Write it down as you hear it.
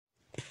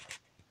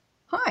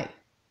Hi,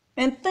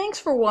 and thanks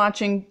for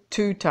watching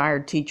Two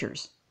Tired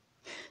Teachers.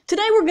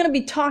 Today we're going to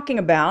be talking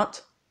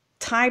about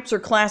types or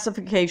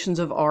classifications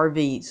of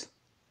RVs.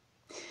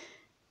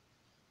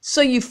 So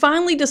you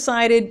finally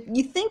decided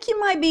you think you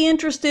might be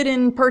interested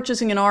in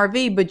purchasing an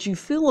RV, but you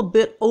feel a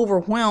bit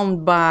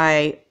overwhelmed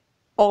by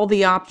all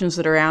the options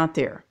that are out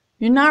there.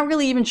 You're not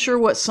really even sure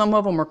what some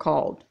of them are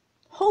called.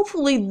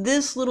 Hopefully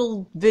this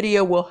little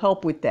video will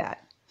help with that.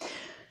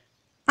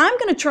 I'm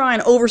going to try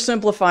and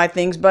oversimplify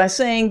things by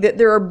saying that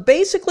there are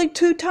basically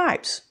two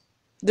types.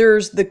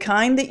 There's the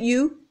kind that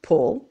you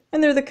pull,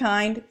 and they're the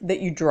kind that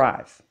you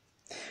drive.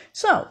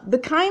 So, the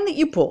kind that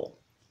you pull,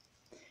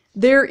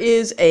 there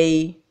is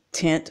a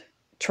tent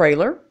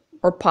trailer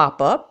or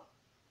pop-up,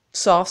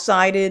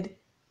 soft-sided.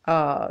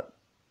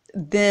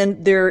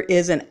 Then there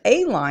is an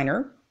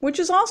A-liner, which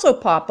is also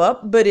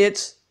pop-up, but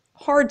it's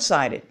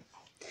hard-sided.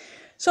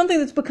 Something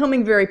that's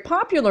becoming very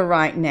popular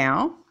right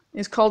now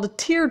is called a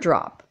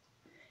teardrop.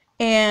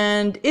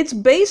 And it's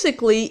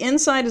basically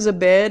inside is a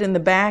bed and the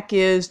back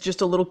is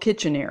just a little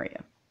kitchen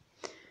area.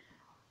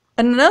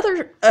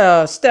 Another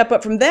step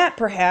up from that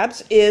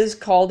perhaps is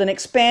called an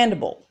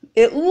expandable.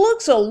 It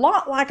looks a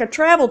lot like a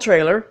travel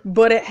trailer,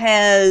 but it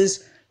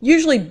has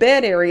usually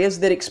bed areas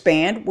that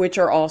expand, which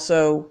are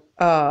also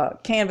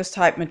canvas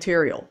type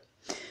material.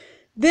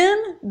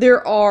 Then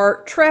there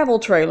are travel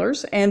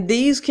trailers, and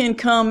these can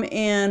come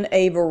in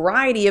a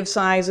variety of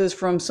sizes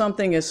from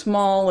something as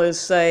small as,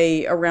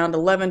 say, around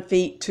 11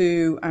 feet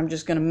to, I'm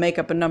just going to make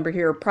up a number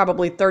here,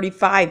 probably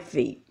 35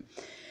 feet.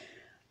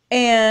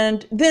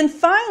 And then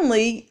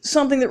finally,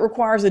 something that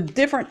requires a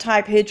different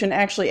type hitch and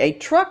actually a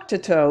truck to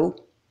tow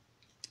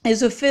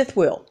is a fifth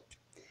wheel.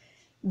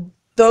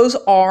 Those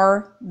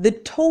are the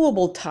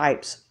towable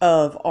types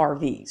of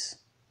RVs.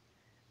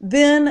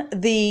 Then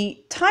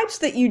the types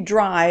that you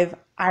drive,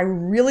 I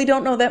really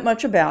don't know that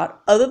much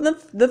about, other than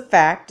the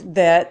fact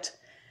that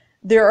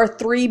there are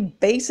three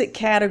basic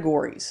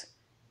categories,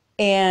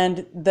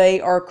 and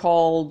they are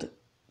called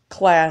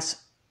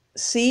Class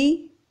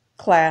C,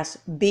 Class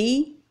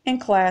B, and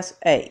Class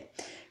A.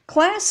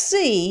 Class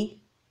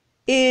C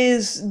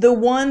is the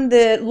one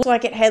that looks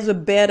like it has a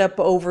bed up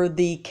over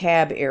the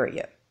cab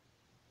area.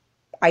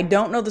 I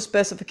don't know the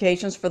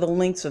specifications for the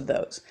lengths of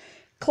those.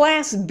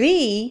 Class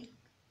B,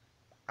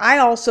 I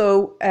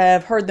also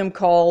have heard them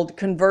called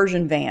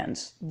conversion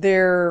vans.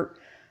 They're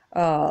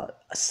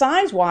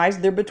size-wise,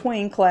 they're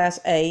between Class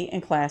A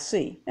and Class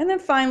C. And then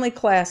finally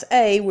Class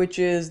A, which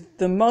is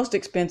the most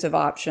expensive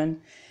option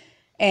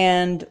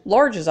and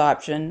largest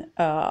option,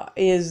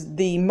 is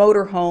the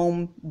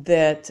motorhome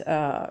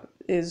that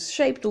is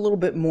shaped a little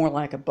bit more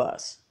like a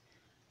bus.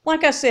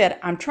 Like I said,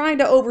 I'm trying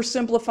to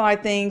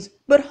oversimplify things,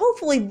 but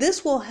hopefully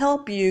this will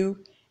help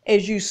you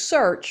as you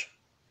search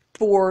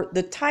for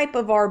the type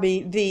of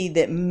RV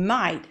that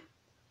might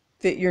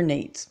fit your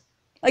needs.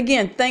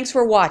 Again, thanks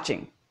for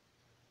watching.